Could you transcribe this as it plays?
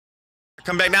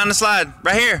Come back down the slide.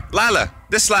 Right here. Lila,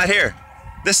 this slide here.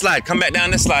 This slide. Come back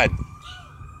down this slide.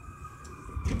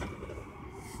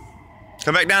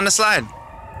 Come back down the slide.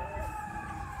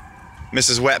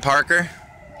 Mrs. Wet Parker.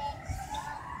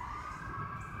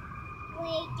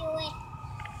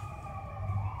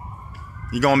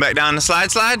 You going back down the slide?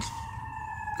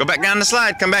 Go back down the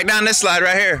slide. Come back down this slide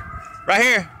right here. Right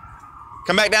here.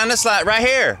 Come back down this slide right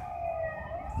here.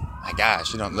 My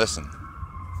gosh, you don't listen.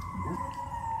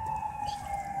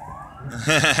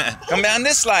 Come down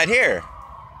this slide here.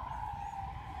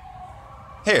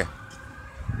 Here.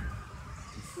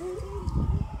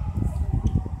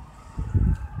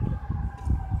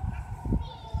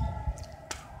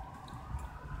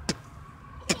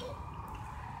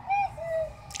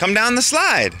 Come down the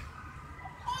slide.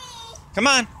 Come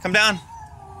on, come down.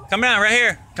 Come down right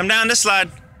here. Come down this slide.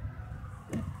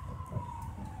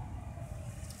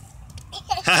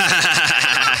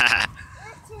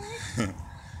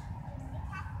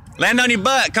 Land on your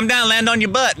butt. Come down, land on your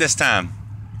butt this time.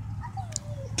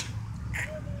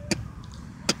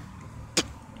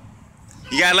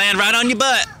 You gotta land right on your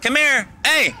butt. Come here.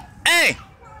 Hey, hey,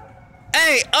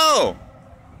 hey, oh.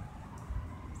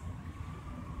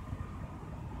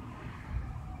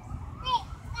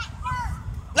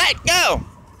 Let go.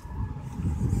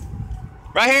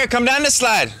 Right here, come down this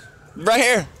slide. Right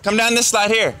here, come down this slide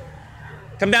here.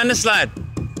 Come down this slide.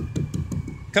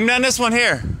 Come down this one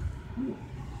here.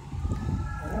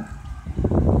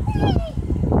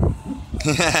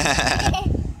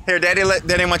 Here,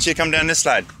 Daddy wants you to come down this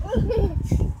slide.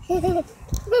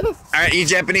 Alright, you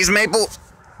Japanese maple.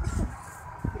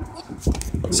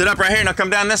 Sit up right here. Now come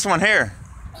down this one here.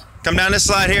 Come down this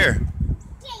slide here.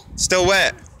 Still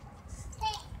wet.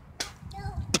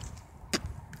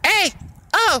 Hey!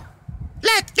 Oh!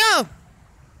 Let go!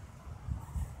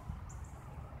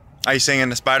 Are you singing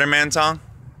the Spider-Man song?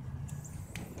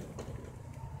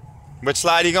 Which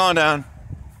slide are you going down?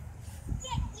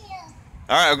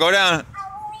 Alright, go down.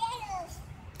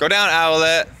 Go down,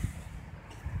 Owlette.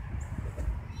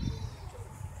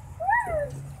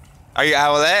 Are you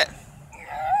Owlette?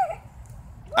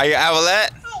 Are you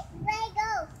Owlette?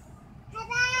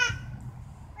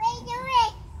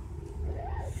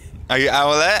 Are you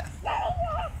Owlette?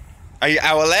 Are you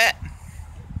Owlette?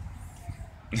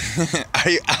 Are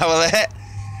you Owlette?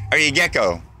 Are you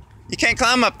Gecko? You can't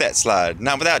climb up that slide.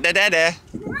 Not without the dada.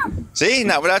 See?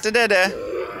 Not without the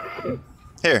dada.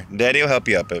 Here, Daddy will help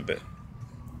you up a bit.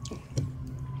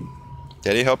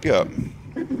 Daddy will help you up.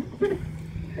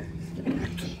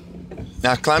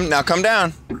 Now come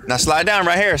down. Now slide down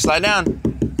right here. Slide down.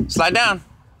 Slide down.